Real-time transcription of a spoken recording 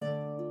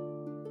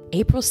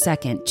April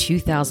 2nd,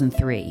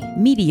 2003,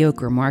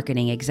 mediocre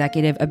marketing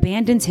executive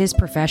abandons his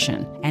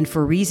profession and,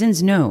 for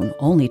reasons known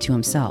only to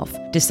himself,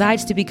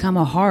 decides to become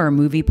a horror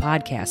movie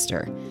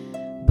podcaster.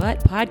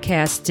 But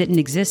podcasts didn't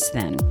exist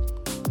then.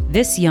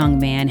 This young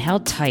man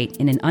held tight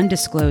in an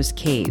undisclosed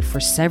cave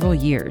for several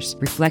years,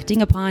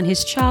 reflecting upon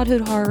his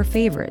childhood horror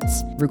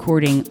favorites,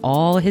 recording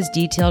all his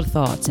detailed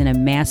thoughts in a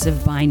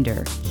massive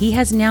binder. He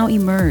has now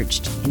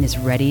emerged and is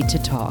ready to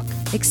talk.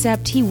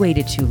 Except he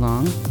waited too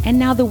long, and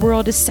now the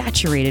world is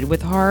saturated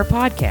with horror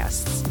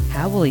podcasts.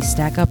 How will he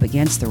stack up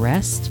against the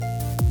rest?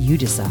 You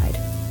decide.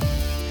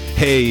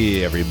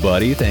 Hey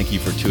everybody, thank you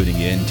for tuning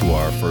in to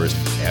our first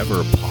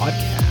ever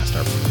podcast,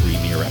 our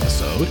premiere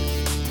episode.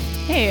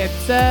 Hey,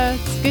 it's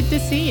good to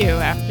see you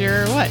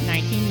after,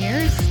 19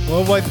 years?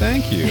 Well, why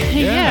thank you.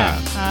 Yeah.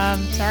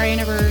 Sorry I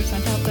never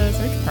sent out the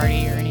search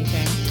party or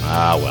anything.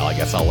 Well, I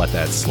guess I'll let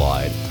that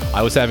slide.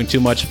 I was having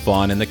too much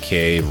fun in the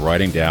cave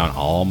writing down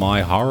all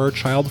my horror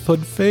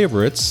childhood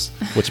favorites,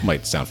 which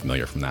might sound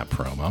familiar from that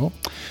promo.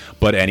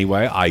 But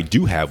anyway, I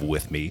do have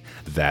with me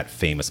that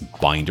famous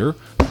binder.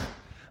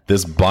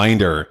 This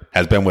binder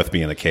has been with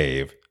me in the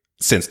cave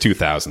since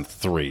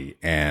 2003,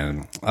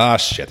 and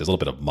there's a little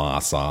bit of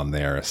moss on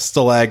there,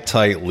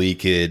 stalactite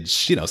leakage,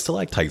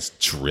 stalactites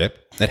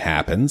drip, it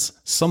happens,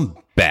 some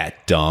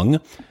bat dung,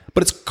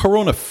 but it's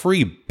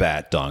corona-free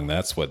bat dung,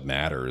 that's what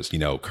matters,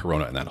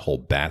 corona and that whole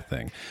bat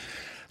thing.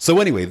 So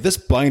anyway, this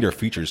binder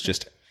features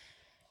just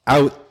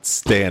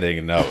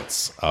outstanding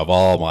notes of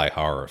all my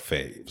horror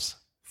faves.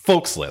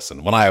 Folks,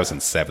 listen, when I was in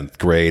 7th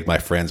grade, my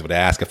friends would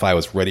ask if I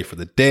was ready for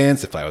the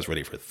dance, if I was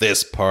ready for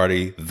this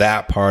party,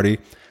 that party.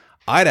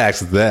 I'd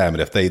ask them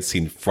if they'd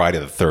seen Friday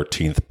the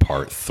 13th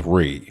Part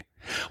 3.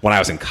 When I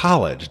was in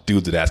college,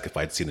 dudes would ask if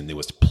I'd seen the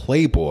newest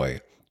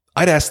Playboy.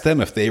 I'd ask them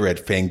if they read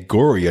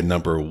Fangoria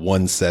number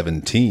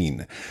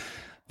 117.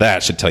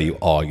 That should tell you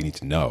all you need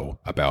to know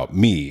about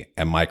me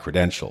and my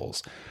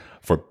credentials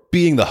for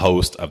being the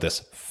host of this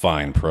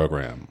fine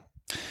program.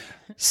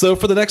 So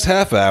for the next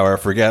half hour,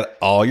 forget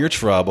all your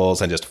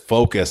troubles and just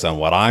focus on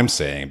what I'm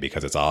saying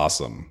because it's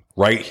awesome.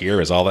 Right here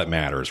is all that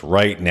matters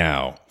right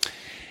now.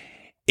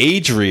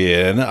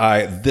 Adrienne,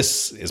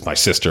 this is my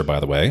sister,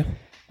 by the way.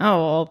 Oh,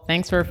 well,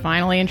 thanks for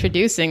finally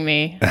introducing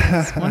me. I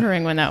was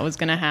wondering when that was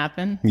going to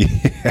happen.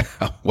 Yeah,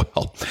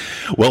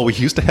 well, we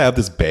used to have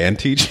this band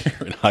teacher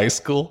in high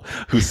school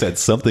who said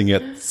something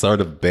at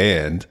start of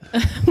band.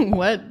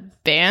 What?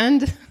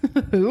 Band?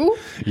 Who?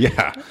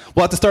 Yeah.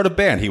 Well, at the start of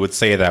band, he would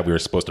say that we were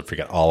supposed to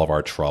forget all of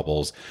our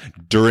troubles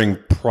during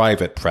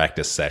private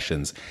practice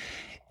sessions.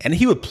 And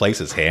he would place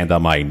his hand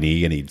on my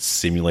knee and he'd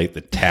simulate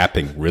the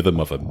tapping rhythm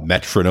of a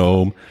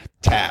metronome.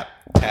 Tap,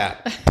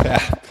 tap,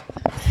 tap.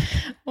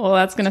 Well,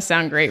 that's going to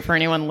sound great for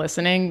anyone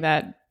listening,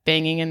 that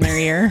banging in their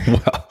ear.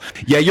 Well,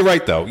 yeah, you're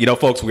right, though.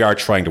 Folks, we are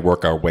trying to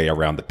work our way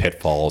around the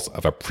pitfalls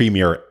of a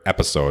premiere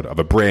episode of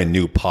a brand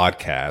new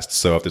podcast.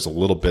 So if there's a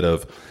little bit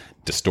of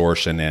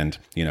distortion and,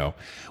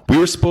 we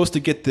were supposed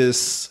to get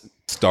this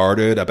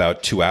started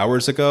about 2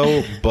 hours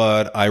ago,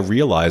 but I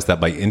realized that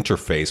my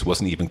interface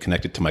wasn't even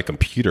connected to my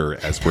computer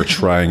as we're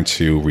trying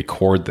to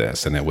record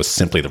this. And it was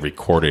simply the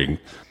recording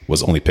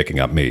was only picking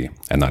up me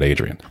and not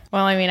Adrienne.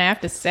 Well, I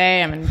have to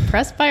say, I'm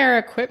impressed by our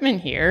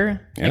equipment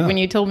here. Yeah. Like when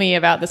you told me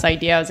about this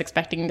idea, I was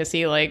expecting to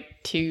see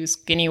like 2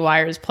 skinny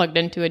wires plugged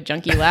into a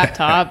junky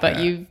laptop, but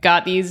you've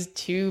got these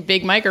 2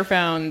 big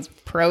microphones,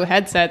 pro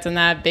headsets, and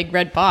that big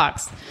red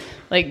box.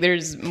 Like,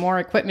 there's more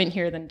equipment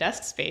here than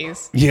desk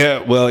space. Yeah,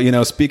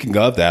 well, speaking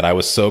of that, I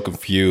was so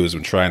confused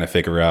when trying to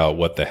figure out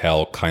what the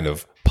hell kind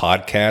of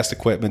podcast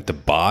equipment to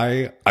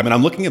buy.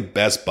 I'm looking at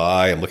Best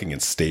Buy, I'm looking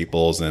at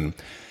Staples, and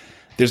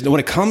when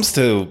it comes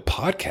to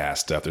podcast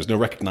stuff, there's no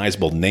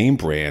recognizable name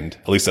brand,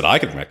 at least that I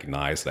can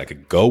recognize, that I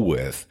could go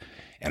with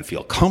and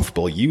feel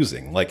comfortable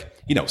using. Like,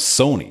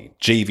 Sony,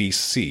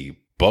 JVC,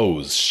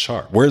 Bose,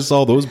 Sharp. Where's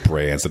all those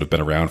brands that have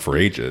been around for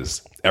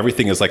ages?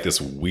 Everything is like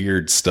this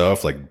weird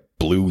stuff, like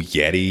Blue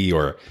Yeti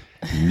or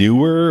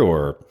Newer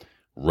or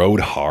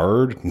Rode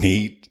Hard,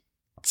 Neat,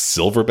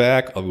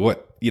 Silverback.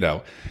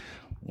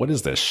 What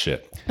is this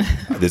shit?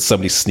 Did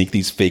somebody sneak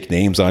these fake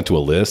names onto a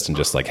list and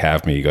just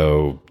have me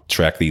go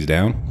track these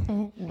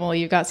down? Well,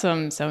 you've got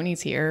some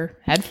Sonys here,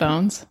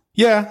 headphones.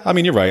 Yeah,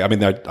 you're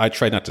right. I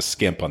try not to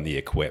skimp on the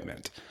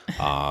equipment.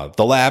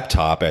 The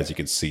laptop, as you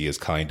can see, is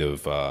kind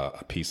of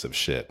a piece of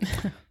shit.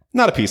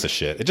 Not a piece of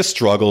shit. It just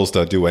struggles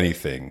to do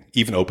anything,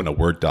 even open a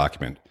Word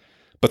document.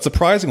 But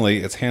surprisingly,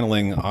 it's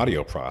handling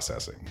audio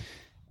processing.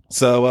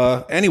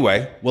 So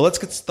anyway, let's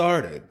get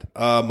started.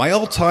 My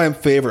all-time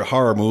favorite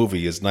horror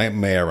movie is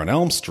Nightmare on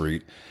Elm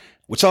Street,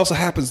 which also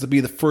happens to be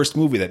the first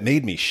movie that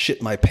made me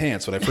shit my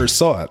pants when I first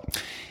saw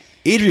it.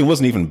 Adrienne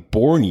wasn't even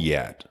born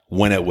yet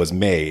when it was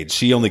made.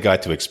 She only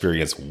got to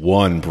experience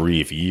one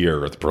brief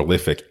year of the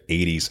prolific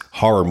 80s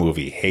horror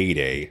movie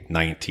heyday,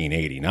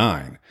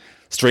 1989.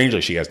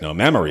 Strangely, she has no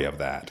memory of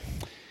that.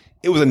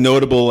 It was a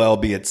notable,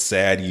 albeit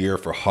sad, year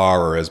for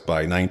horror, as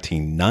by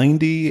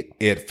 1990,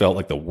 it felt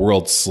like the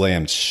world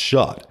slammed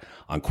shut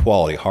on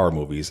quality horror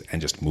movies and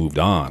just moved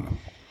on.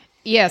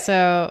 Yeah,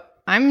 so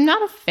I'm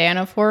not a fan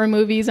of horror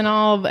movies and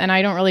all, and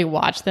I don't really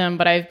watch them,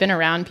 but I've been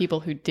around people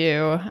who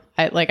do.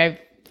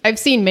 I've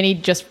seen many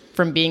just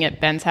from being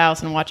at Ben's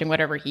house and watching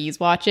whatever he's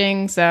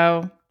watching,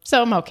 so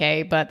I'm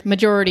okay, but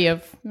majority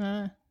of...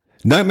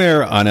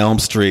 Nightmare on Elm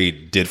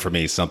Street did for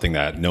me something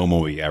that no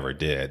movie ever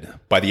did.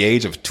 By the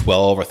age of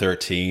 12 or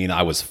 13,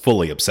 I was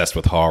fully obsessed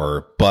with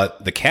horror,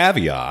 but the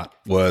caveat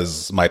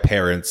was my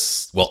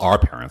parents, well, our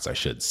parents, I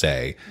should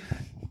say.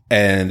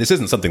 And this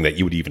isn't something that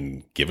you would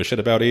even give a shit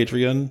about,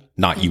 Adrienne.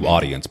 Not you,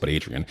 audience, but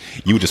Adrienne.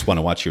 You would just want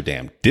to watch your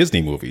damn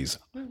Disney movies.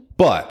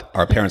 But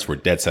our parents were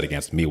dead set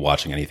against me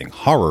watching anything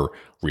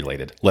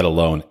horror-related, let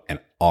alone an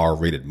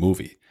R-rated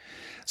movie.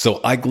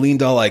 So I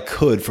gleaned all I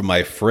could from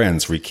my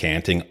friends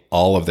recanting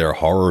all of their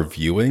horror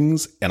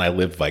viewings, and I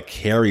lived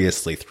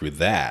vicariously through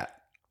that.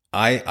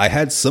 I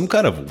had some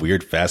kind of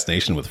weird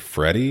fascination with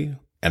Freddy,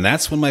 and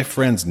that's when my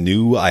friends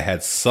knew I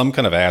had some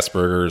kind of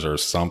Asperger's or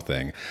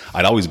something.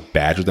 I'd always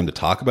badger them to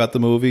talk about the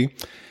movie.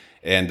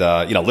 And,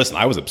 listen,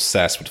 I was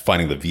obsessed with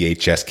finding the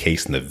VHS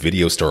case in the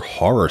video store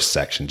horror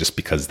section just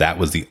because that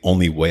was the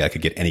only way I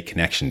could get any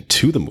connection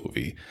to the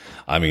movie.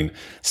 I mean,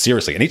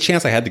 seriously, any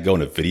chance I had to go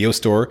in a video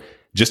store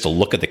just to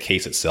look at the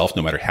case itself,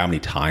 no matter how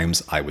many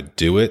times I would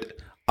do it,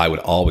 I would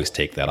always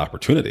take that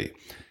opportunity.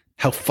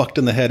 How fucked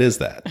in the head is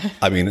that?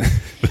 I mean,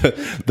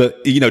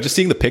 just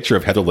seeing the picture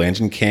of Heather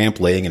Langenkamp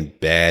laying in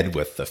bed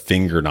with the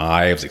finger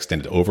knives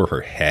extended over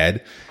her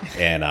head.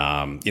 And,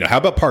 how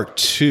about part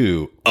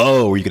 2?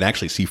 Oh, where you can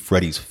actually see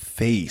Freddy's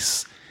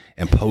face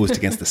imposed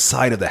against the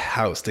side of the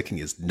house, sticking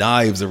his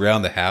knives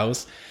around the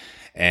house.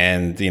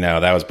 And,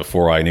 that was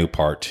before I knew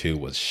part 2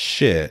 was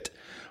shit.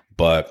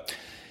 But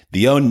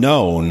the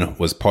unknown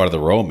was part of the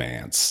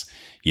romance.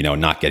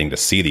 Not getting to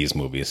see these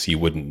movies, you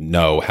wouldn't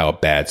know how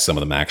bad some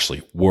of them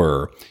actually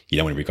were,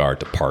 in regard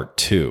to part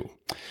 2.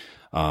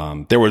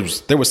 There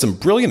was some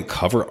brilliant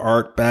cover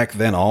art back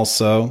then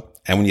also.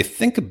 And when you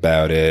think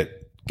about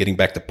it, getting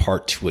back to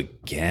part 2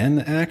 again,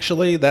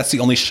 actually, that's the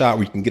only shot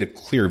where you can get a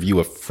clear view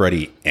of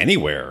Freddy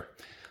anywhere.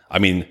 I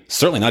mean,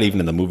 certainly not even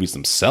in the movies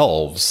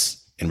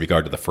themselves in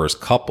regard to the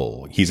first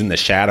couple. He's in the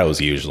shadows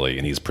usually,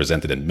 and he's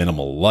presented in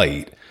minimal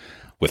light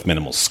with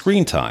minimal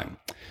screen time.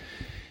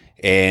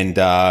 And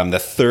the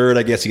third,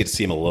 I guess you get to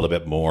see him a little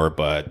bit more.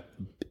 But,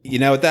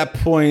 at that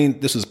point,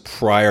 this was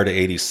prior to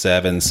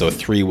 87. So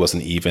 3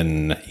 wasn't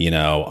even,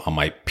 on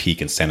my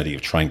peak insanity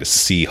of trying to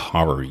see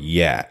horror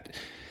yet.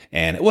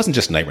 And it wasn't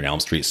just Nightmare on Elm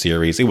Street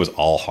series. It was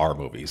all horror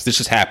movies. This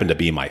just happened to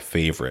be my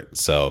favorite.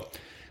 So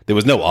there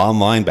was no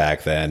online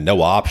back then,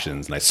 no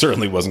options. And I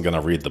certainly wasn't going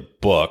to read the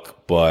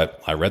book,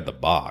 but I read the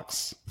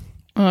box.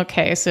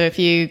 Okay, so if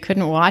you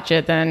couldn't watch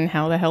it, then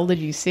how the hell did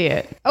you see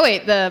it? Oh,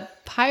 wait, the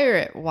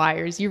pirate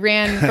wires. You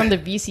ran from the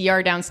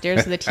VCR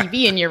downstairs to the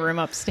TV in your room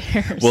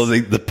upstairs. Well,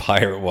 the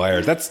pirate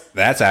wires,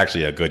 that's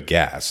actually a good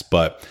guess.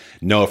 But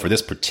no, for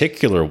this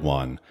particular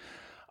one,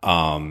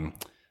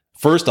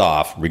 first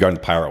off, regarding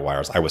the pirate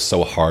wires, I was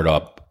so hard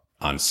up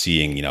on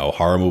seeing,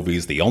 horror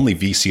movies. The only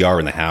VCR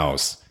in the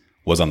house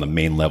was on the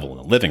main level in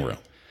the living room.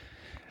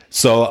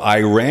 So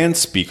I ran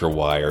speaker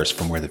wires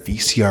from where the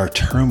VCR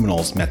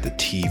terminals met the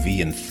TV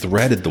and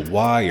threaded the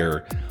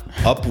wire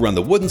up around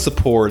the wooden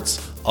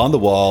supports on the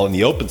wall in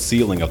the open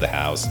ceiling of the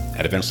house,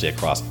 and eventually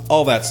across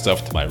all that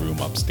stuff to my room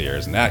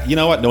upstairs. And that, you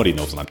know what? Nobody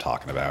knows what I'm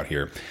talking about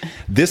here.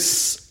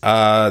 This,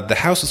 the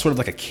house was sort of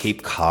like a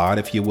Cape Cod,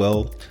 if you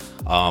will.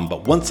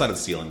 But one side of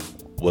the ceiling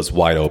was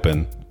wide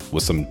open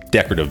with some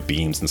decorative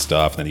beams and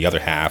stuff. And then the other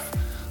half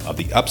of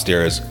the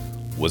upstairs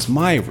was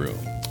my room.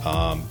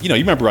 You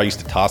remember I used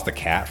to toss the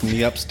cat from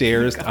the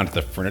upstairs onto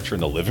the furniture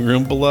in the living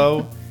room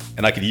below,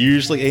 and I could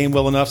usually aim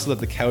well enough so that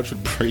the couch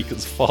would break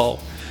as fall.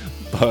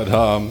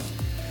 But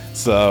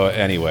so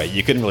anyway,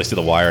 you couldn't really see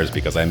the wires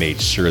because I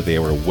made sure they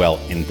were well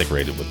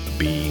integrated with the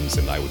beams,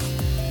 and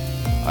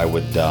I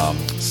would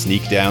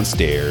sneak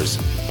downstairs,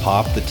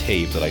 pop the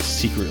tape that I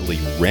secretly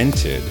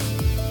rented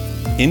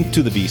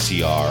into the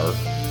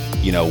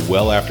VCR,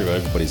 well after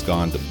everybody's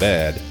gone to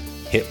bed,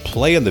 hit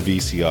play on the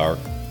VCR,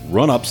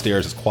 run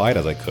upstairs as quiet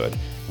as I could,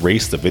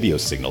 race the video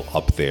signal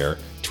up there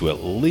to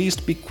at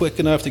least be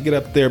quick enough to get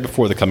up there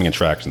before the coming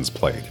attractions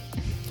played.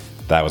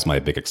 That was my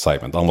big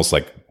excitement, almost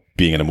like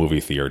being in a movie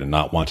theater and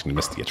not wanting to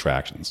miss the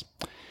attractions.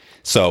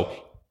 So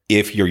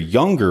if you're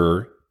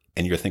younger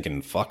and you're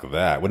thinking, fuck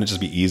that, wouldn't it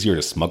just be easier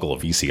to smuggle a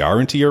VCR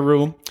into your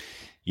room?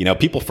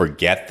 People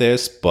forget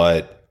this,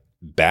 but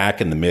back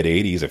in the mid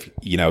 80s, if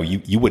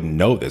you wouldn't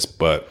know this,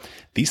 but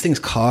these things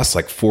cost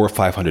like $400 or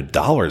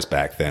 $500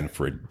 back then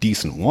for a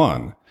decent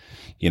one.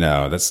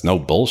 That's no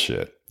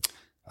bullshit.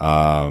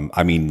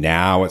 I mean,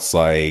 now it's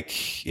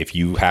like if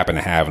you happen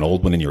to have an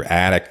old one in your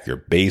attic, your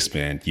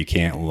basement, you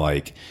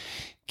can't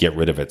get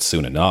rid of it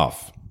soon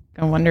enough.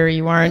 I wonder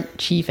you aren't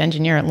chief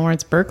engineer at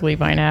Lawrence Berkeley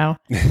by now.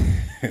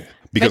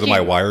 Because of my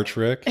wire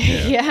trick?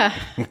 Yeah.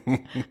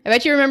 I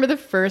bet you remember the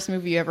first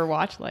movie you ever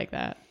watched like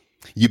that.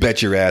 You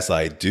bet your ass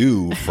I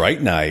do.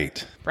 Fright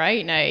Night.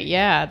 Fright Night,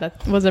 yeah.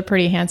 That was a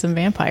pretty handsome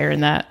vampire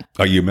in that.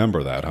 Oh, you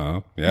remember that,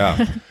 huh?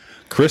 Yeah.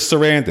 Chris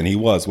Sarandon, he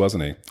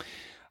wasn't he?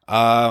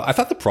 I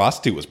thought the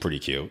prostitute was pretty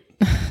cute.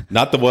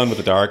 Not the one with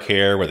the dark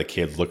hair where the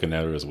kid's looking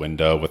out of his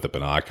window with the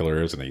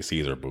binoculars and he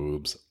sees her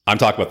boobs. I'm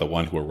talking about the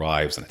one who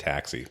arrives in a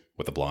taxi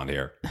with the blonde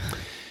hair.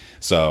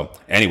 So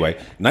anyway,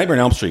 Nightmare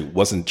on Elm Street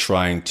wasn't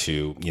trying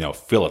to,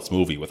 fill its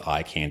movie with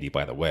eye candy,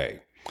 by the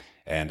way.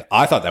 And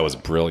I thought that was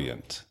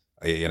brilliant.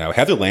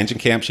 Heather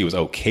Langenkamp, she was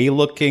okay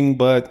looking,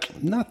 but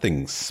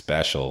nothing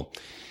special.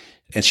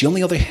 And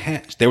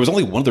there was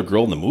only one other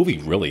girl in the movie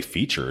really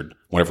featured,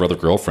 one of her other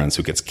girlfriends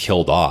who gets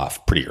killed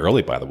off pretty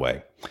early, by the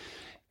way.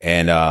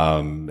 And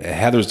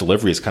Heather's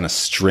delivery is kind of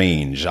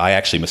strange. I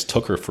actually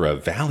mistook her for a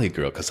Valley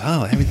girl because,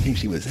 everything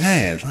she was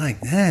saying is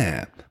like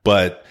that.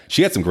 But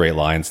she had some great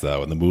lines,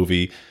 though, in the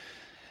movie.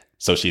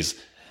 So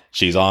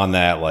she's on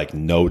that, like,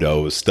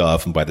 no-dose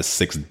stuff. And by the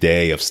 6th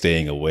day of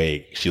staying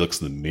awake, she looks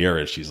in the mirror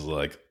and she's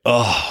like,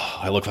 oh,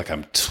 I look like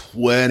I'm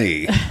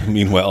 20.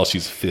 Meanwhile,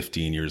 she's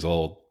 15 years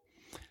old.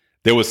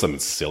 There was some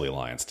silly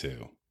lines,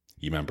 too.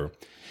 You remember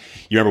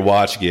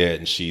watching it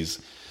and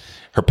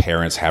her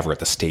parents have her at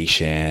the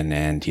station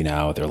and,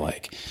 they're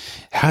like,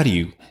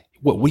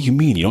 what do you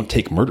mean you don't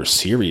take murder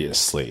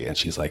seriously? And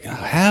she's like,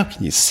 how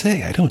can you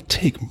say I don't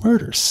take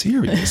murder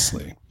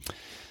seriously?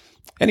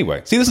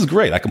 Anyway, see, this is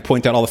great. I can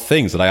point out all the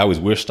things that I always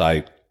wished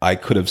I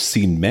could have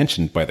seen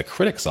mentioned by the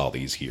critics all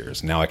these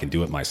years. Now I can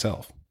do it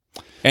myself.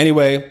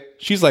 Anyway,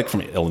 she's like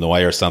from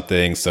Illinois or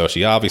something, so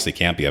she obviously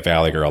can't be a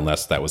Valley girl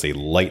unless that was a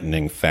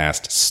lightning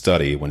fast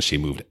study when she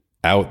moved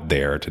out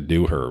there to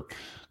do her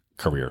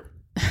career.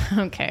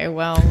 Okay,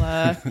 well,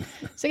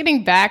 so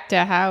getting back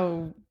to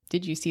how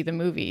did you see the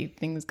movie?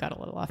 Things got a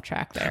little off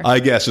track there. I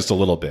guess just a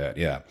little bit,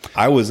 yeah.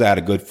 I was at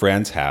a good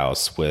friend's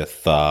house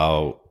with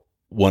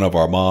one of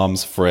our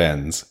mom's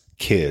friends'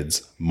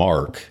 kids,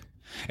 Mark,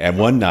 and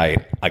one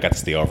night I got to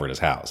stay over at his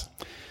house.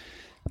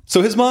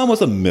 So his mom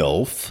was a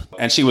MILF,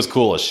 and she was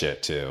cool as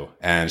shit, too.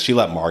 And she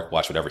let Mark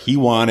watch whatever he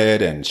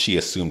wanted, and she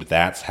assumed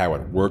that's how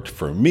it worked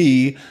for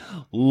me.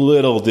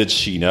 Little did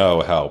she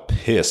know how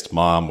pissed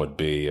Mom would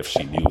be if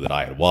she knew that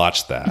I had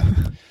watched that.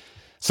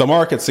 So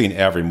Mark had seen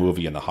every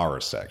movie in the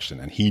horror section,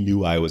 and he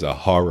knew I was a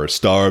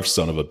horror-starved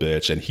son of a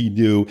bitch, and he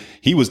knew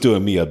he was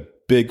doing me a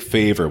big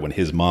favor when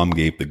his mom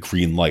gave the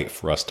green light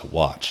for us to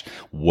watch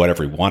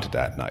whatever he wanted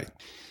that night.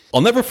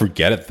 I'll never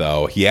forget it,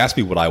 though. He asked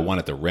me what I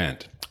wanted to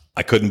rent.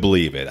 I couldn't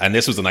believe it. And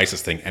this was the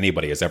nicest thing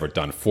anybody has ever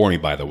done for me,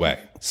 by the way.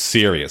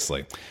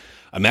 Seriously.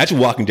 Imagine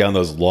walking down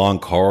those long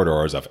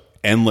corridors of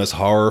endless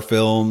horror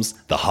films,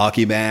 the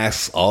hockey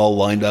masks all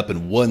lined up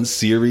in one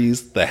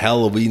series, the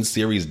Halloween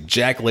series,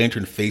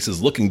 jack-o'-lantern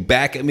faces looking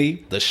back at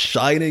me, The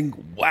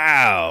Shining.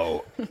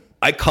 Wow.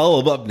 I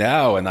call them up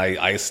now and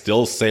I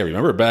still say,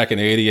 remember back in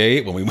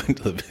 88 when we went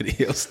to the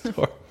video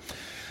store?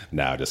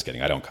 No, just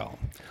kidding. I don't call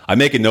them. I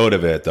make a note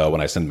of it, though,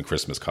 when I send them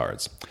Christmas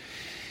cards.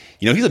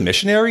 He's a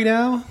missionary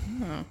now.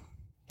 Oh.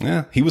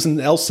 Yeah, he was in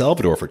El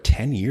Salvador for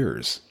 10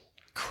 years.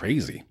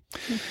 Crazy.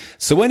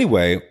 So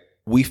anyway,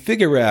 we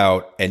figure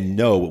out and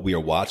know what we are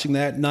watching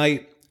that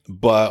night,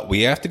 but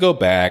we have to go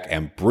back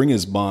and bring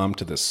his mom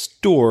to the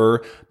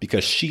store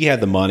because she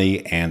had the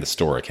money and the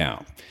store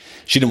account.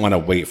 She didn't want to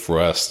wait for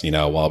us,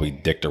 while we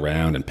dicked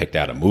around and picked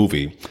out a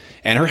movie.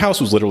 And her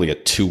house was literally a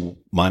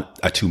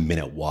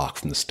 2-minute walk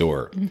from the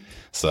store. Mm-hmm.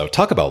 So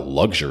talk about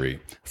luxury,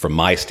 from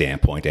my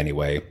standpoint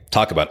anyway.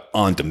 Talk about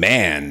on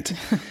demand.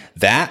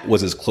 That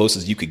was as close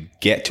as you could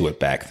get to it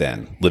back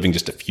then, living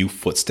just a few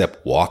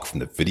footstep walk from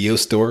the video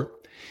store.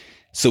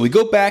 So we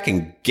go back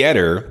and get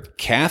her.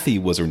 Kathy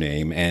was her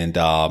name. And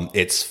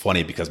it's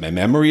funny because my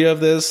memory of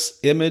this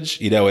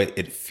image,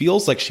 it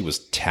feels like she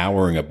was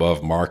towering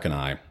above Mark and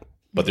I.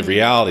 But the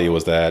reality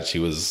was that she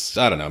was,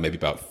 I don't know, maybe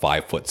about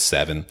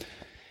 5'7".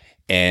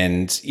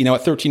 And,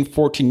 at 13,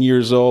 14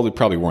 years old, we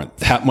probably weren't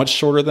that much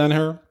shorter than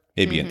her.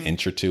 Maybe an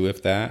inch or two,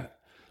 if that.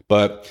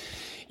 But,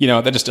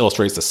 that just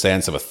illustrates the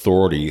sense of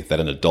authority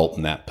that an adult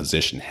in that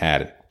position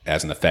had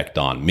as an effect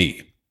on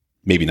me.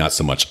 Maybe not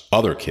so much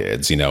other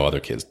kids. Other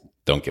kids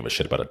don't give a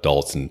shit about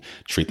adults and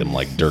treat them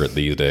like dirt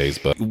these days.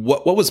 But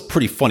what was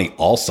pretty funny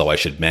also, I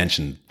should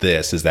mention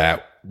this, is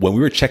that when we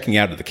were checking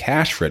out at the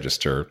cash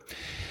register,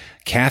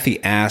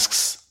 Kathy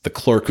asks the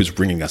clerk who's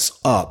bringing us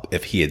up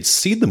if he had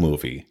seen the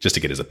movie, just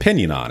to get his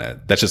opinion on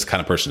it. That's just the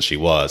kind of person she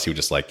was. He would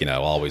just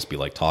always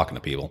be talking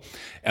to people.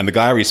 And the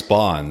guy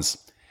responds,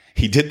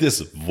 he did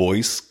this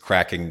voice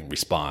cracking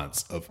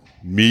response of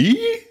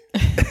me,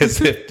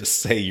 as if to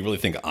say, you really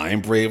think I'm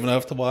brave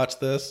enough to watch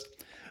this?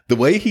 The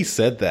way he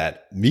said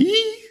that,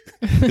 me,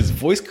 his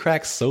voice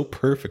cracks so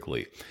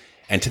perfectly.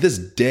 And to this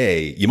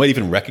day, you might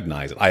even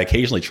recognize it. I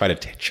occasionally try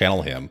to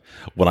channel him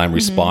when I'm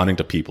responding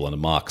to people in a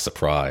mock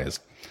surprise.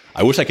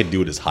 I wish I could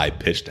do it as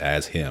high-pitched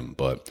as him,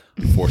 but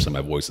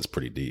unfortunately my voice is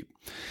pretty deep.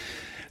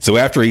 So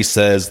after he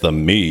says the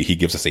me, he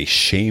gives us a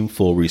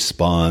shameful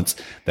response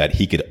that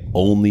he could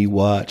only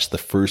watch the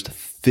first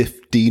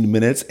 15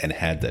 minutes and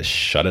had to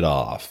shut it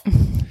off.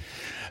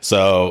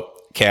 So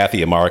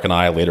Kathy and Mark and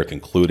I later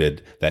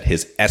concluded that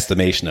his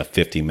estimation of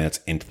 15 minutes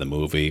into the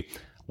movie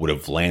would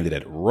have landed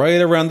at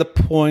right around the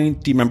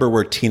point. Do you remember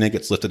where Tina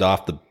gets lifted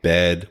off the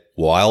bed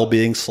while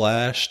being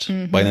slashed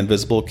by an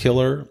invisible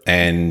killer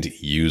and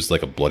used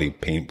like a bloody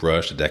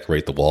paintbrush to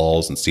decorate the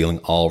walls and ceiling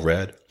all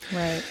red?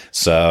 Right.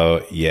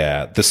 So,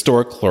 yeah, the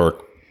store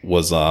clerk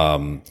was,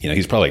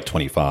 he's probably like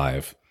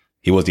 25.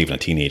 He wasn't even a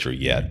teenager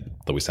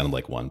yet, though he sounded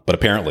like one. But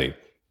apparently,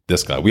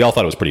 this guy, we all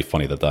thought it was pretty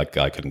funny that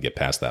guy couldn't get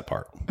past that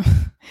part.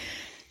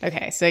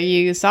 Okay, so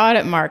you saw it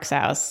at Mark's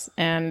house,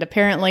 and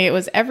apparently it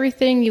was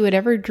everything you had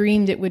ever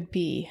dreamed it would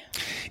be.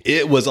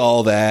 It was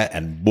all that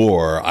and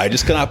more. I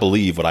just could not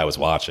believe what I was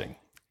watching.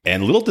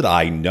 And little did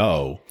I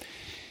know,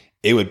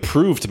 it would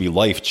prove to be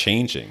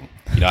life-changing.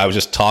 I was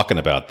just talking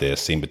about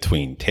this in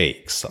between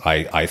takes.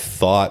 I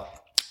thought,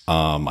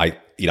 I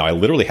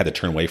literally had to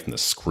turn away from the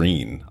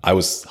screen. I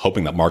was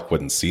hoping that Mark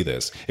wouldn't see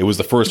this. It was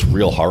the first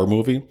real horror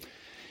movie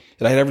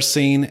that I had ever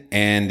seen,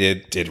 and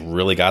it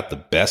really got the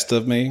best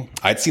of me.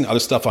 I'd seen other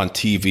stuff on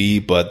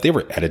TV, but they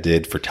were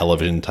edited for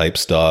television type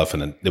stuff,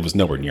 and it was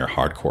nowhere near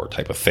hardcore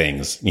type of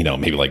things,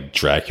 maybe like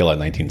Dracula in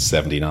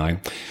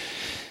 1979.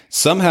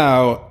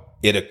 Somehow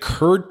it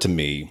occurred to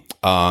me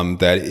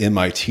that in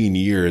my teen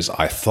years,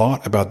 I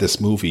thought about this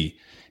movie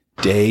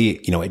day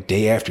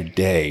after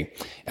day,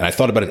 and I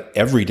thought about it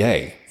every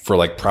day for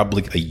like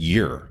probably a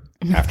year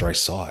after I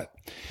saw it.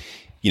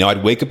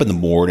 I'd wake up in the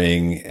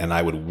morning and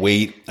I would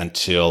wait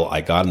until I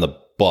got on the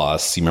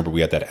bus. You remember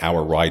we had that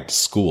hour ride to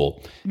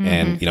school.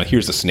 And,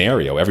 here's the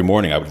scenario. Every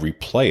morning I would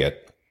replay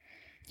it.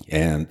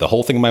 And the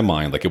whole thing in my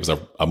mind, like it was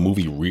a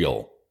movie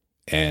reel.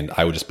 And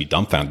I would just be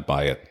dumbfounded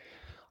by it.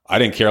 I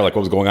didn't care like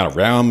what was going on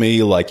around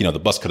me. Like, the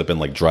bus could have been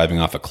like driving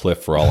off a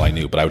cliff for all I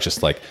knew. But I was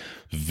just like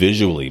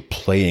visually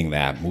playing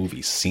that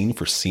movie scene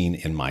for scene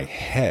in my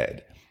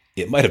head.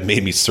 It might have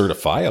made me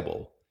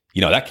certifiable.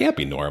 That can't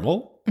be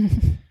normal.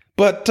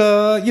 But,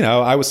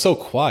 I was so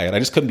quiet. I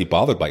just couldn't be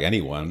bothered by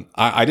anyone.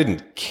 I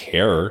didn't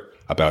care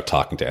about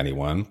talking to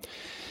anyone.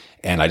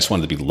 And I just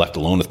wanted to be left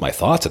alone with my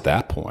thoughts at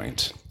that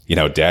point.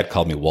 Dad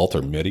called me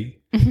Walter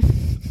Mitty.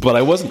 But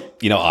I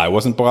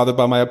wasn't bothered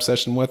by my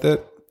obsession with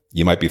it.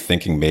 You might be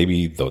thinking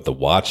maybe the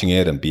watching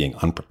it and being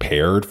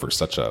unprepared for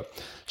such a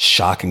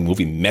shocking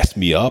movie messed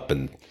me up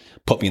and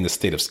put me in the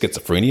state of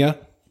schizophrenia.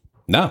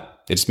 No,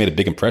 it just made a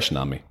big impression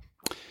on me.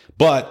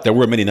 But there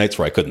were many nights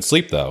where I couldn't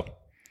sleep, though.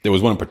 There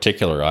was one in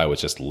particular, I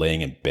was just laying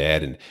in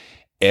bed and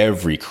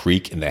every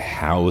creak in the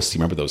house. You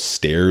remember those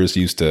stairs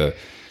used to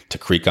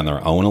creak on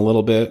their own a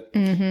little bit?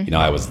 Mm-hmm.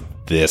 I was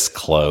this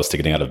close to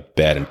getting out of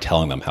bed and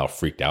telling them how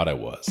freaked out I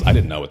was. I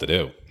didn't know what to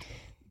do.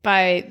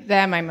 By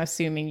them, I'm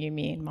assuming you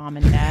mean mom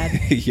and dad.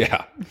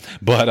 Yeah.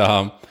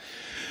 But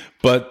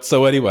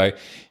so anyway,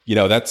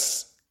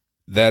 that's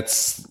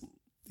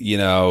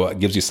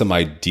gives you some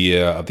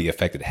idea of the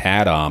effect it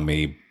had on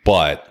me.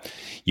 But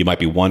you might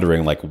be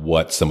wondering like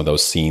what some of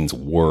those scenes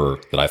were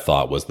that I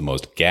thought was the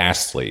most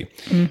ghastly.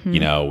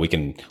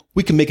 Mm-hmm.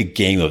 We can make a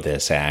game of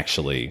this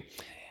actually.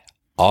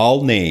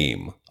 I'll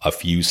name a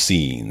few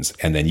scenes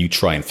and then you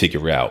try and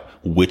figure out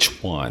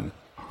which one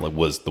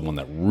was the one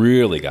that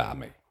really got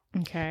me.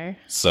 Okay.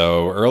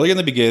 So early in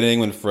the beginning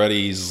when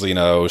Freddy's,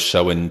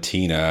 showing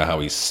Tina how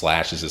he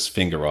slashes his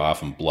finger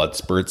off and blood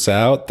spurts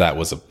out, that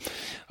was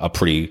a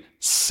pretty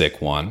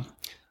sick one.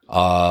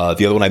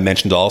 The other one I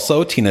mentioned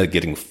also, Tina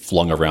getting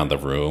flung around the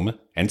room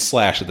and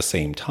slashed at the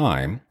same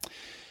time.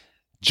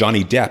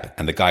 Johnny Depp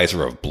and the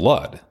Geyser of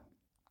Blood.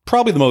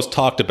 Probably the most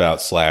talked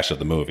about slash of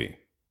the movie,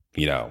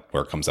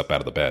 where it comes up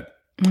out of the bed.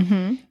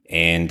 Mm-hmm.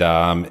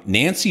 And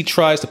Nancy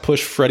tries to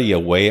push Freddy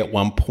away at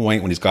one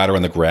point when he's got her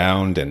on the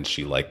ground and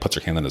she like puts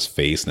her hand on his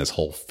face and his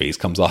whole face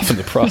comes off in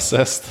the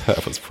process.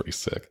 That was pretty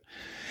sick.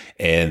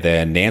 And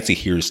then Nancy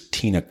hears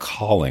Tina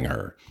calling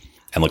her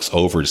and looks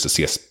over just to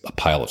see a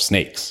pile of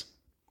snakes.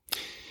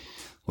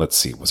 Let's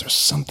see. Was there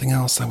something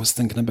else I was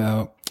thinking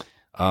about?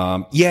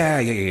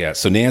 Yeah.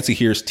 So Nancy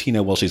hears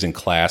Tina while she's in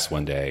class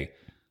one day,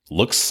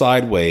 looks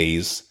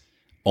sideways,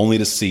 only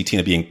to see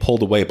Tina being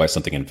pulled away by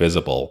something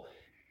invisible,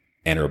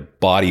 and her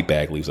body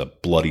bag leaves a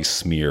bloody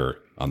smear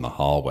on the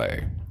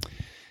hallway.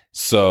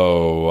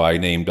 So I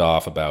named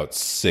off about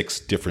 6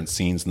 different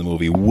scenes in the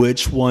movie.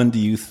 Which one do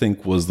you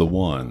think was the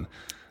one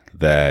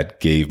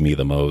that gave me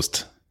the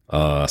most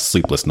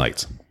sleepless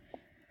nights?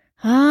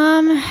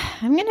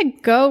 I'm gonna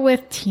go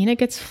with Tina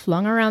gets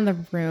flung around the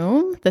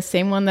room, the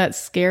same one that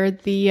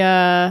scared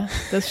the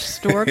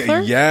store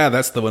clerk. Yeah,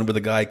 that's the one where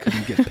the guy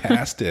couldn't get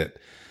past it.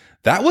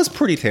 That was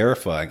pretty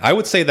terrifying. I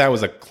would say that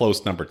was a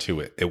close number to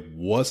it. It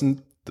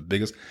wasn't the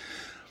biggest.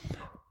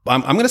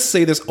 I'm going to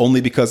say this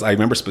only because I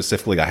remember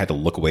specifically I had to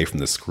look away from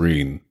the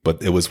screen,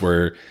 but it was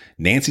where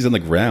Nancy's on the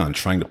ground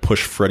trying to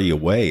push Freddy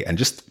away and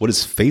just what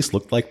his face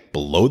looked like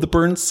below the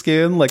burned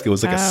skin. Like it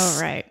was like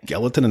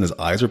skeleton and his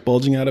eyes were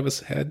bulging out of his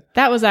head.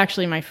 That was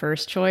actually my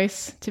first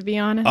choice, to be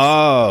honest.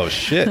 Oh,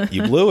 shit.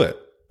 You blew it.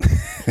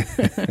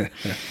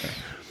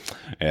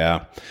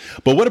 Yeah.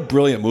 But what a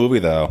brilliant movie,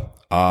 though.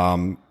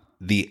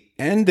 The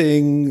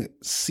ending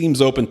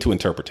seems open to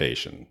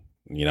interpretation.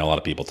 A lot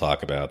of people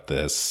talk about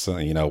this.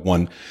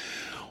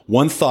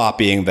 One thought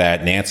being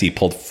that Nancy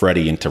pulled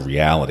Freddy into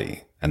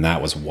reality And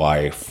that was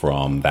why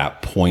from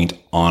that point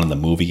on in the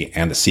movie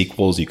and the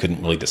sequels, you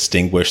couldn't really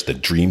distinguish the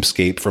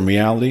dreamscape from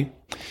reality.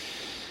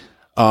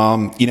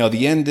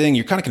 The ending,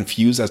 you're kind of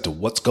confused as to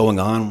what's going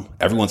on.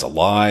 Everyone's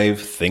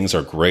alive. Things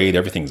are great.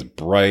 Everything's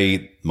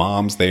bright.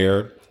 Mom's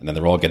there. And then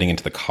they're all getting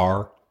into the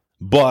car.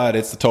 But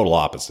it's the total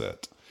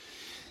opposite.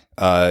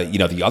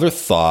 The other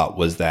thought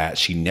was that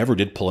she never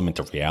did pull him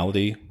into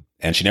reality.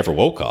 And she never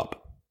woke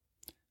up.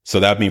 So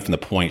that would mean from the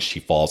point she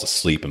falls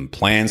asleep and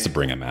plans to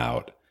bring him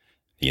out.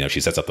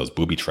 She sets up those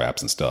booby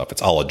traps and stuff.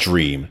 It's all a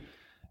dream.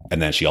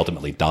 And then she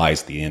ultimately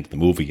dies at the end of the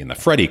movie in the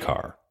Freddy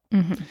car.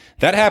 Mm-hmm.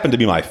 That happened to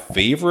be my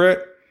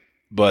favorite.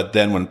 But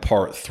then when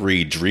part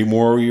 3, Dream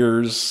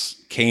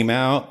Warriors, came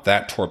out,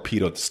 that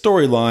torpedoed the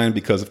storyline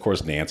because, of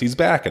course, Nancy's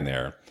back in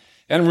there.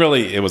 And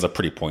really, it was a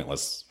pretty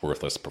pointless,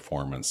 worthless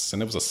performance.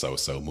 And it was a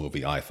so-so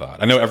movie, I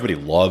thought. I know everybody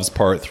loves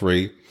part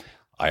 3.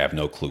 I have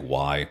no clue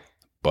why.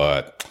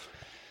 But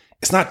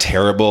it's not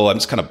terrible. I'm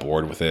just kind of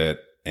bored with it.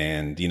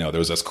 And, there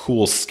was this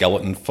cool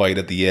skeleton fight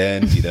at the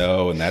end,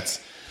 and that's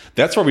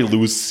where we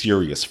lose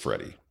serious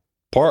Freddy.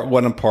 Part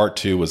 1 and part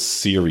 2 was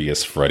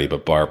serious Freddy,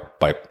 but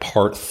by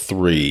part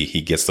 3,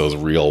 he gets those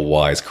real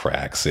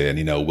wisecracks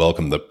in,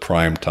 welcome to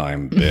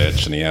primetime,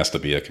 bitch, and he has to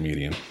be a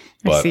comedian.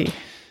 But, I see.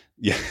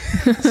 Yeah.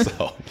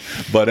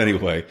 But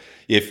anyway,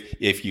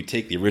 if you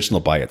take the original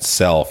by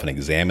itself and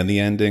examine the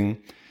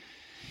ending,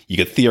 you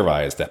could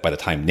theorize that by the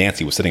time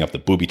Nancy was setting up the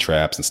booby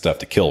traps and stuff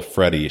to kill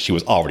Freddy, she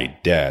was already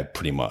dead,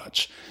 pretty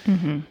much,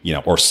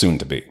 or soon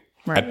to be.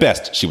 Right. At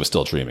best, she was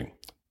still dreaming.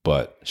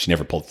 But she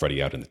never pulled Freddy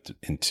out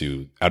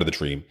out of the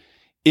dream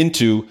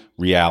into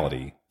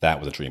reality. That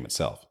was a dream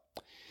itself.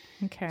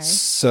 Okay.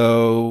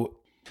 So,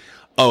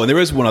 and there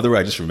is one other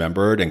I just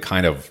remembered, and I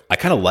kind of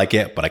like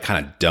it, but I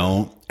kind of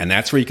don't. And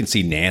that's where you can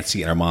see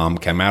Nancy and her mom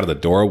come out of the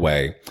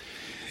doorway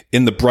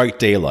in the bright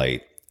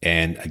daylight,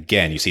 and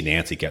again you see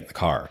Nancy get in the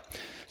car.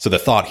 So the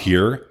thought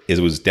here is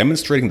it was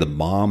demonstrating the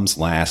mom's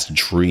last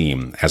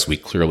dream, as we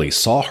clearly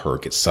saw her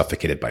get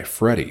suffocated by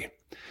Freddy.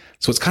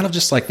 So it's kind of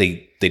just like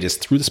they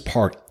just threw this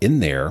part in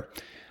there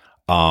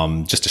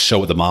just to show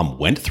what the mom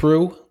went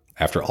through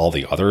after all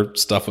the other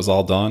stuff was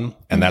all done.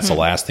 And that's the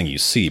last thing you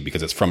see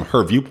because it's from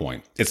her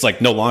viewpoint. It's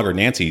like no longer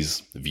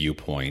Nancy's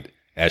viewpoint.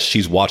 As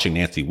she's watching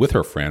Nancy with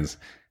her friends,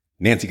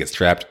 Nancy gets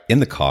trapped in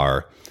the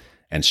car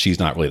and she's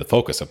not really the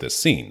focus of this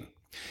scene.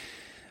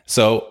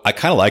 So I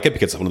kind of like it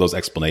because it's one of those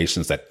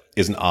explanations that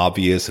isn't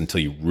obvious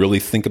until you really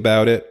think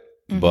about it.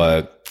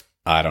 But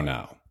I don't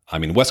know. I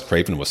mean, Wes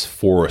Craven was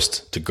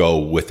forced to go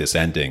with this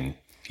ending,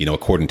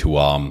 according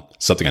to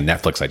something on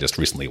Netflix I just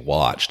recently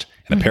watched.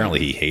 And apparently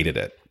he hated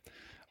it.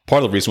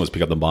 Part of the reason was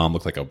because the mom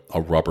looked like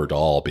a rubber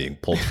doll being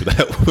pulled through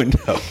that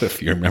window,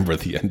 if you remember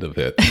the end of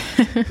it.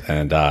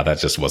 And that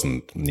just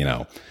wasn't,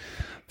 the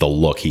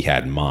look he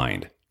had in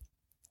mind.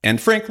 And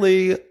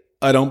frankly,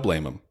 I don't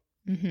blame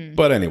him.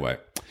 But anyway.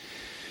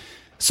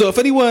 So if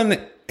anyone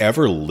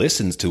ever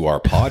listens to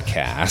our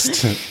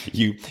podcast,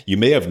 you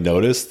may have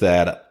noticed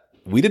that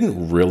we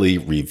didn't really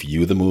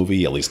review the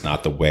movie, at least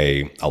not the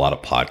way a lot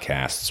of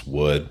podcasts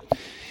would.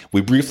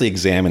 We briefly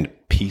examined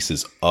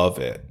pieces of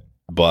it.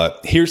 But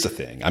here's the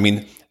thing. I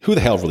mean, who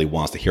the hell really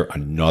wants to hear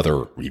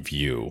another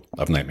review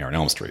of Nightmare on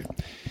Elm Street?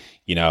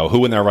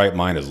 Who in their right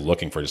mind is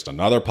looking for just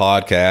another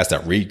podcast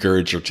that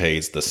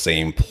regurgitates the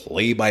same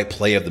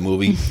play-by-play of the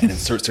movie and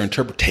inserts their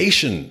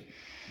interpretation?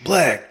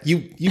 Black,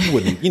 you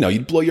wouldn't,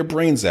 you'd blow your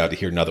brains out to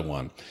hear another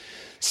one.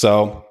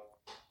 So,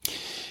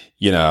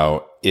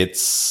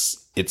 it's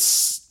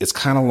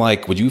kind of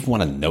like, would you even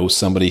want to know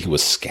somebody who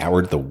has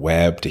scoured the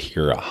web to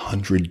hear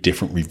 100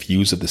 different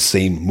reviews of the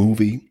same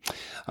movie?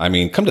 I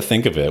mean, come to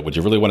think of it, would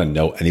you really want to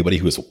know anybody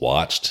who has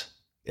watched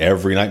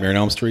every Nightmare on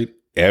Elm Street,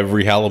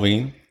 every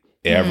Halloween,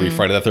 every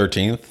Friday the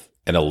 13th,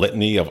 and a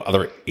litany of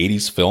other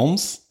 80s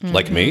films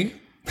like me?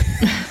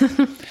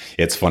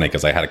 It's funny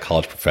because I had a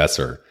college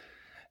professor.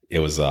 It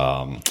was,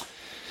 what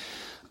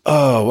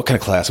kind of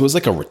class? It was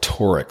like a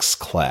rhetorics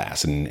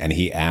class. And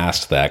he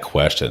asked that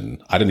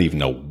question. I didn't even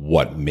know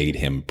what made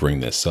him bring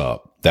this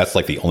up. That's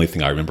like the only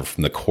thing I remember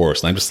from the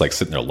course. And I'm just like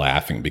sitting there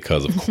laughing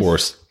because, of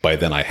course, by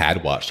then I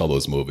had watched all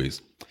those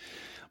movies.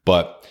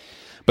 But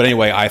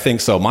anyway, I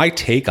think so. My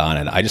take on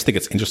it, I just think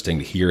it's interesting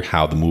to hear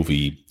how the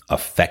movie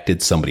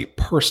affected somebody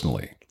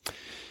personally.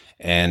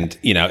 And,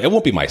 it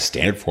won't be my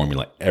standard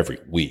formula every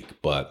week,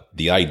 but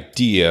the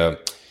idea,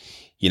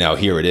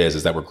 here it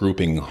is that we're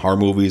grouping horror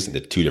movies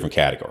into two different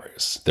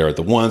categories. There are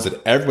the ones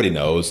that everybody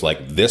knows,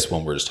 like this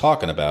one we're just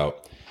talking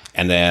about.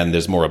 And then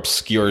there's more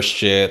obscure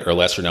shit or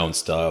lesser known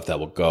stuff that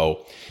will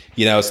go,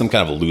 some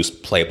kind of a loose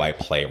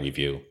play-by-play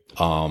review.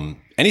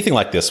 Anything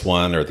like this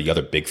one or the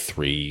other big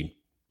three,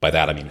 by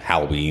that I mean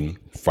Halloween,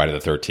 Friday the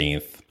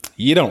 13th,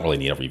 you don't really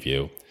need a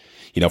review.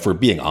 If we're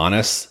being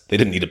honest, they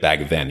didn't need it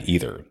back then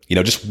either.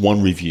 Just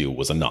one review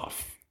was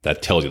enough.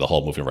 That tells you the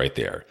whole movie right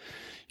there.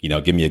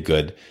 Give me a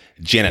good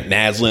Janet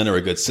Maslin or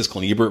a good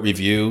Siskel and Ebert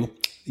review.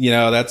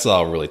 That's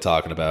all we're really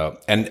talking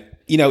about. And,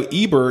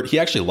 Ebert, he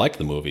actually liked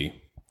the movie,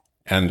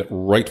 and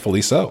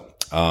rightfully so.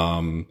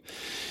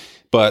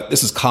 But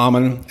this is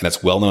common, and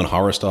it's well-known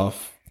horror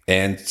stuff.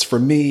 And for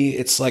me,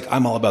 it's like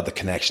I'm all about the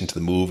connection to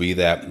the movie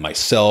that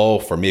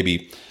myself or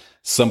maybe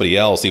somebody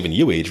else, even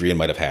you, Adrienne,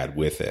 might have had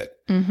with it.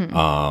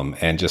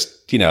 And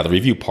just, the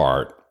review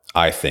part,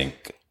 I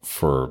think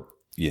for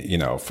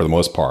the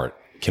most part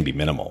can be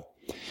minimal.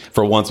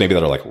 For ones maybe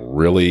that are like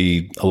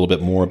really a little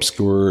bit more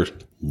obscure,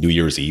 New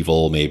Year's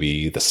Evil,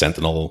 maybe The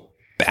Sentinel,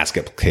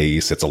 Basket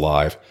Case, It's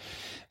Alive.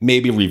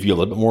 Maybe review a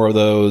little bit more of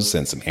those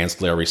and some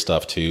ancillary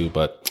stuff too.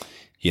 But,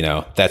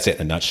 that's it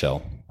in a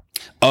nutshell.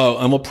 Oh,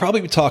 and we'll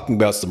probably be talking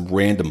about some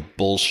random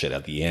bullshit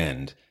at the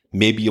end.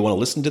 Maybe you want to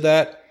listen to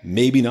that.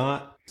 Maybe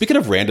not. Speaking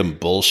of random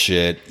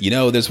bullshit,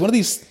 there's one of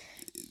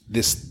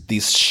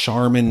these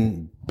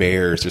Charmin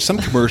bears. There's some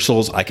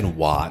commercials I can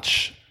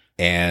watch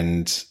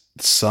and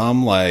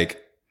some like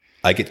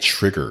I get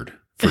triggered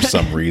for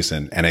some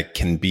reason. And it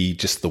can be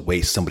just the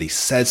way somebody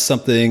says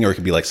something, or it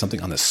can be like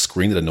something on the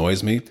screen that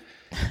annoys me.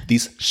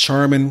 These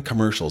Charmin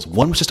commercials.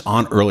 One was just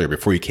on earlier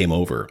before you came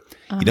over.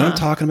 You know what I'm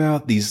talking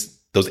about?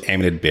 Those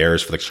animated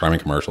bears for the Charmin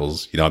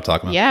commercials. You know what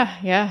I'm talking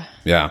about?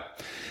 Yeah.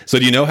 So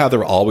do you know how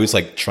they're always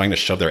like trying to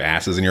shove their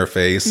asses in your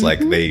face? Like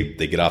they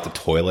get off the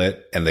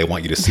toilet and they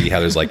want you to see how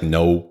there's like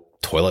no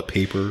toilet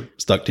paper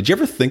stuck. Did you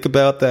ever think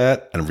about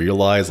that and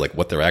realize like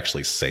what they're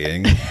actually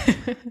saying?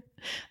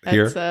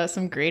 That's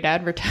some great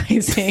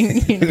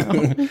advertising.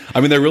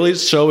 I mean, they're really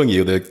showing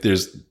you that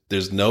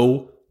there's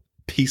no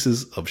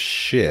pieces of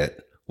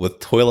shit with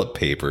toilet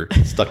paper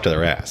stuck to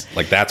their ass.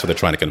 Like that's what they're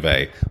trying to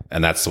convey.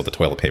 And that's what the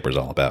toilet paper is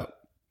all about.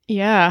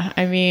 Yeah.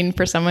 I mean,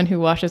 for someone who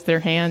washes their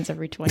hands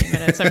every 20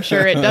 minutes, I'm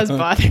sure it does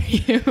bother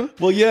you.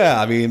 Well,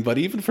 yeah. I mean, but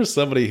even for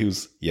somebody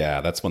who's,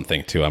 that's one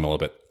thing too. I'm a little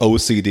bit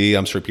OCD.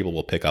 I'm sure people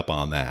will pick up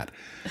on that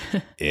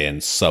in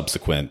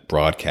subsequent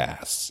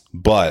broadcasts.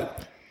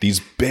 But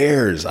these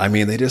bears, I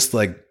mean, they just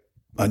like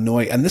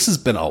annoy. And this has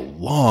been a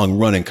long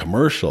running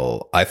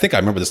commercial. I think I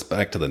remember this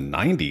back to the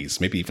 90s,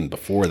 maybe even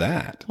before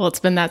that. Well, it's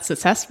been that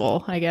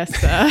successful, I guess.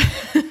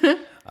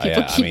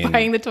 People keep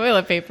buying the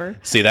toilet paper.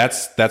 See,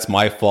 that's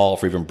my fault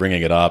for even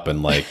bringing it up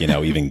and like,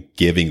 even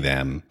giving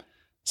them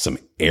some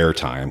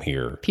airtime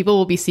here. People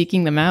will be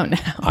seeking them out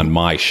now. On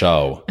my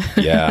show.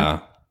 Yeah.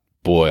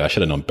 Boy, I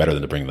should have known better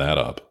than to bring that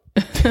up.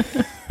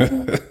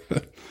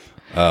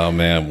 Oh,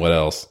 man. What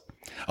else?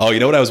 Oh, you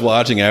know what I was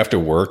watching after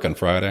work on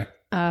Friday?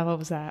 What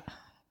was that?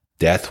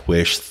 Death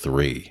Wish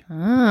 3.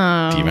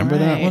 Oh, do you remember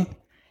that one?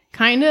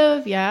 Kind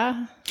of,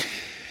 yeah.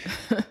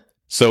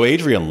 So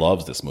Adrienne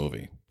loves this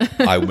movie.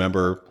 I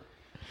remember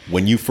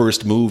when you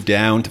first moved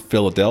down to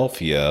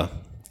Philadelphia,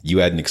 you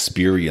had an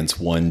experience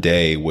one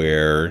day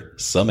where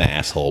some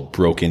asshole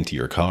broke into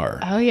your car.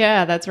 Oh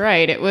yeah, that's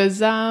right. It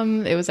was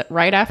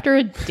right after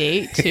a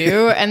date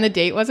too, and the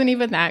date wasn't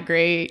even that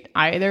great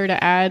either,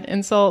 to add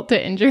insult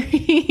to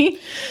injury.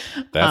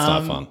 That's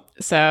not fun.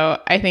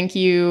 So I think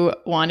you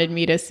wanted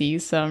me to see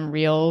some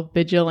real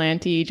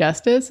vigilante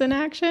justice in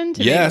action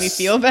to make me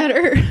feel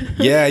better.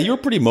 Yeah, you were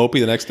pretty mopey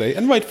the next day,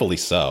 and rightfully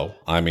so.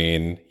 I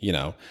mean,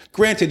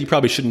 granted, you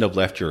probably shouldn't have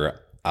left your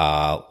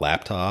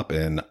laptop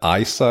and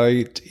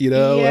eyesight, in the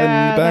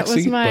backseat. That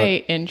was my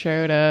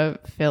intro to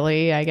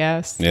Philly, I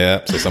guess.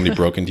 Yeah, so somebody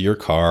broke into your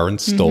car and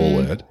stole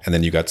it, and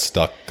then you got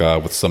stuck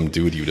with some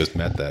dude you just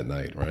met that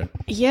night, right?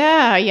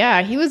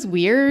 Yeah, he was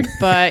weird,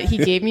 but he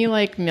gave me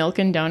like milk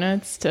and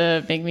donuts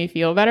to make me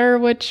feel better,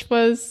 which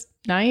was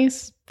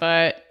nice.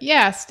 But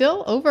yeah,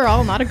 still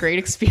overall not a great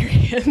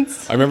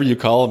experience. I remember you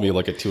calling me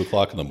like at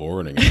 2:00 in the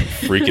morning and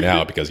freaking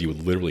out because you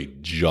had literally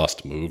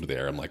just moved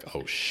there. I'm like,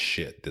 oh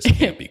shit, this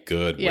can't be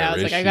good. Yeah, I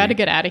was like, I got to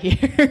get out of here.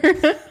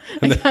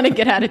 I got to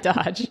get out of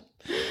Dodge.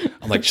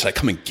 I'm like, should I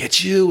come and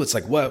get you? It's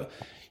like, what?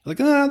 You're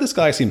like, this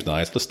guy seems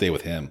nice. Let's stay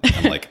with him.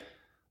 I'm like,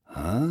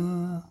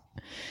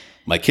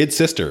 my kid's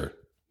sister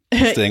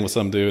staying with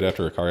some dude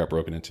after her car got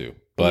broken into.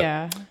 But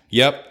yeah.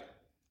 Yep.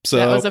 So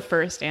that was a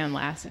first and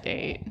last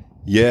date.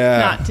 Yeah.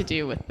 Not to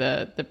do with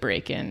the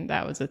break-in.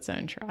 That was its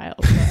own trial.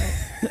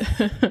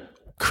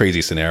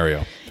 Crazy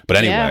scenario. But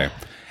anyway,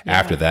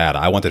 after that,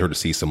 I wanted her to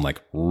see some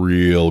like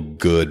real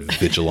good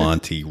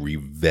vigilante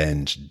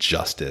revenge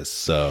justice.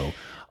 So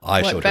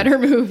I showed her. What better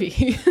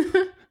movie?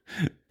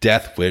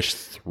 Death Wish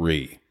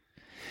 3.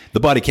 The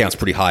body count's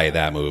pretty high in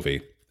that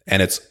movie.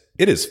 And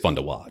it is fun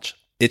to watch.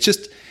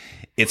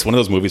 It's one of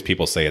those movies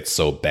people say it's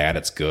so bad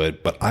it's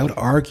good, but I would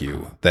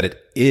argue that it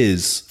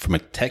is, from a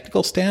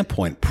technical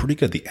standpoint, pretty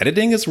good. The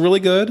editing is really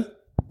good.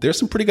 There's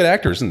some pretty good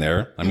actors in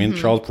there. I mean,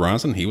 Charles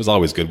Bronson, he was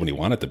always good when he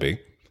wanted to be.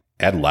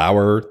 Ed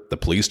Lauer, the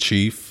police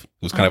chief,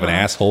 who's kind of an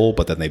asshole,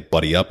 but then they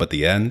buddy up at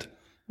the end.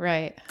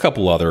 Right. A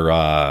couple other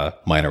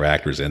minor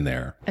actors in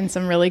there. And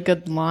some really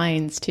good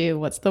lines, too.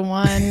 What's the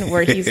one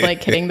where he's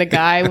like hitting the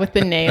guy with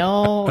the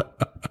nail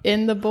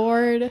in the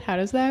board? How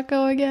does that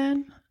go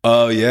again?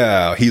 Oh,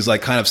 yeah. He's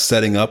like kind of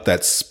setting up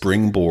that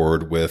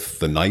springboard with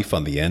the knife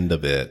on the end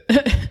of it.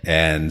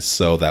 And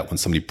so that when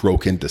somebody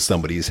broke into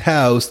somebody's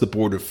house, the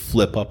board would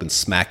flip up and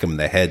smack him in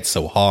the head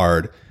so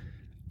hard,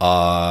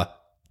 the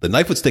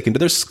knife would stick into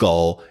their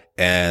skull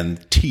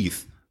and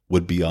teeth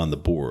would be on the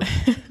board.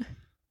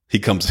 He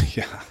goes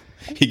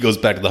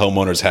back to the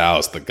homeowner's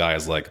house. The guy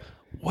is like,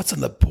 what's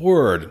on the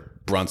board?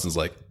 Bronson's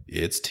like,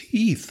 It's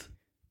teeth.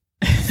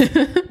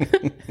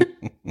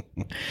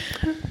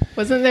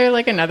 Wasn't there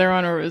like another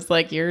one where it was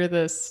like, you're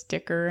the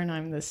sticker and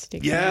I'm the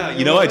sticker? Yeah,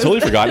 I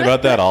totally forgot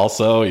about that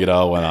also, when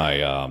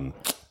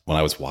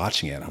I was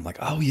watching it. I'm like,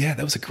 oh yeah,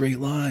 that was a great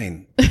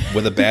line.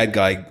 When the bad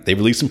guy, they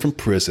released him from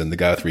prison, the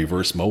guy with the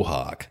reverse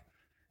mohawk.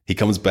 He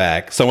comes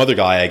back. Some other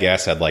guy, I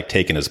guess, had like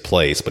taken his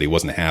place, but he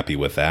wasn't happy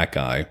with that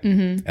guy.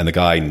 Mm-hmm. And the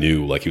guy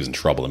knew like he was in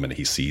trouble the minute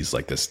he sees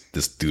like this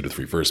dude with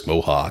reverse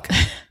mohawk.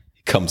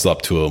 He comes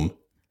up to him,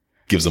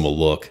 gives him a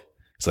look.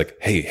 It's like,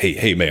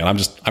 hey, man, I'm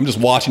just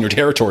watching your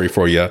territory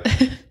for you.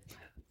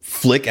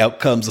 Flick, out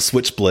comes a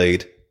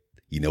switchblade.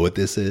 You know what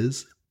this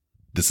is?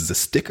 This is a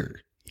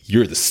sticker.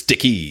 You're the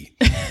sticky.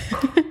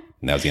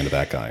 And that was the end of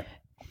that guy.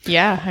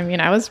 Yeah, I mean,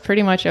 I was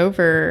pretty much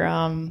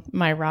over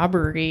my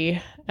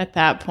robbery at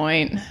that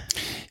point.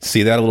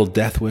 See that little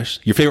death wish?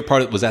 Your favorite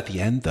part was at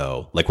the end,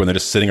 though. Like when they're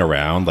just sitting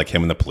around, like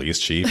him and the police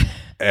chief.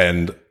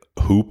 And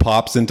who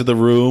pops into the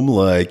room,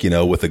 like,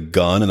 with a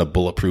gun and a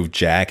bulletproof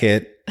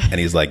jacket? And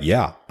he's like,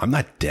 yeah, I'm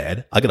not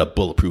dead. I got a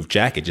bulletproof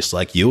jacket just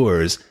like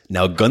yours.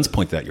 Now a gun's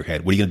pointed at your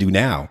head. What are you going to do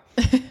now?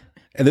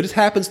 And there just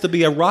happens to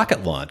be a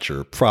rocket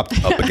launcher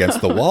propped up against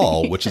the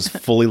wall, which is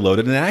fully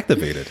loaded and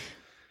activated.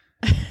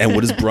 And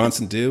what does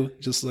Bronson do?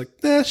 Just like,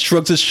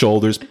 shrugs his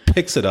shoulders,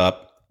 picks it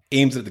up,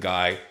 aims at the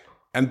guy,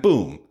 and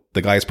boom,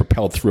 the guy is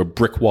propelled through a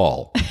brick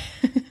wall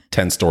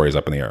 10 stories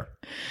up in the air.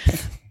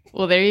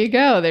 Well, there you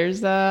go.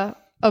 There's a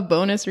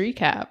bonus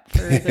recap for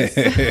this,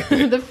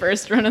 the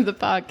first run of the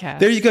podcast.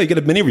 There you go. You get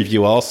a mini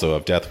review also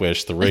of Death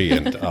Wish 3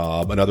 and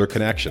Another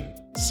Connection.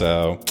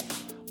 So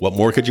what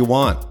more could you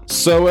want?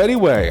 So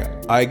anyway,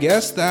 I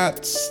guess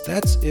that's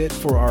it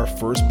for our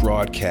first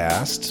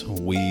broadcast.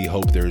 We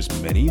hope there's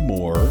many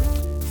more.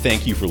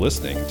 Thank you for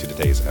listening to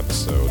today's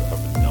episode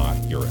of Not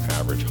Your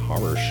Average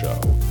Horror Show.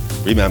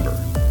 Remember,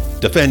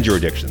 defend your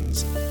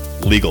addictions,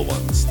 legal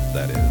ones,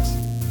 that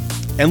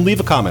is. And leave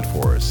a comment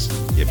for us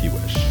if you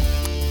wish.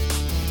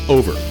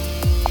 Over.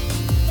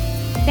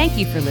 Thank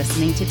you for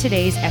listening to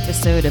today's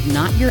episode of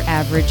Not Your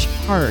Average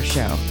Horror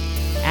Show.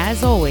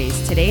 As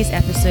always, today's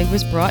episode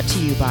was brought to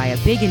you by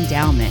a big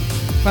endowment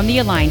from the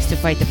Alliance to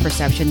Fight the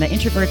Perception that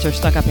Introverts are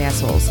Stuck-Up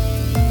Assholes.